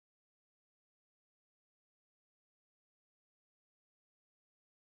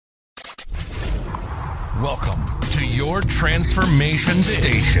Welcome to your transformation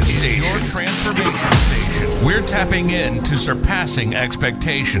station. Your transformation station. We're tapping into surpassing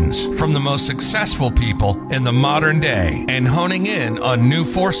expectations from the most successful people in the modern day and honing in on new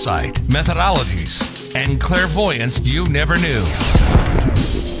foresight, methodologies, and clairvoyance you never knew.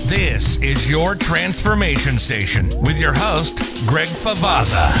 This is your transformation station with your host, Greg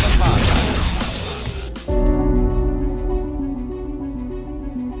Favazza.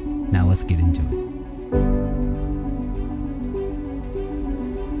 Now let's get into it.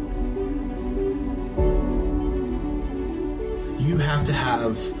 You have to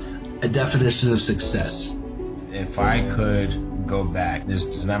have a definition of success. If I could go back,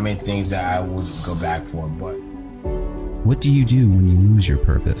 there's not many things that I would go back for, but What do you do when you lose your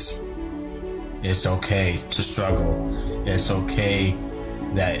purpose? it's okay to struggle. It's okay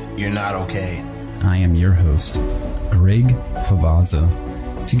that you're not okay. I am your host, Greg Favazza.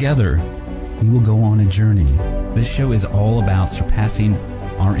 Together, we will go on a journey. This show is all about surpassing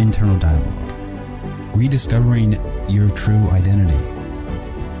our internal dialogue, rediscovering your true identity,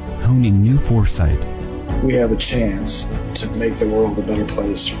 honing new foresight. We have a chance to make the world a better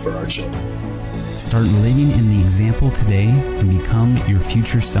place for our children. Start living in the example today and become your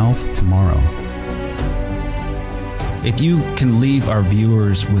future self tomorrow. If you can leave our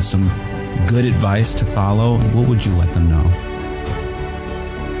viewers with some good advice to follow, what would you let them know?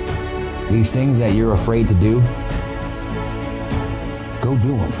 These things that you're afraid to do, go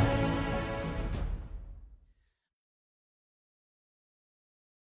do them.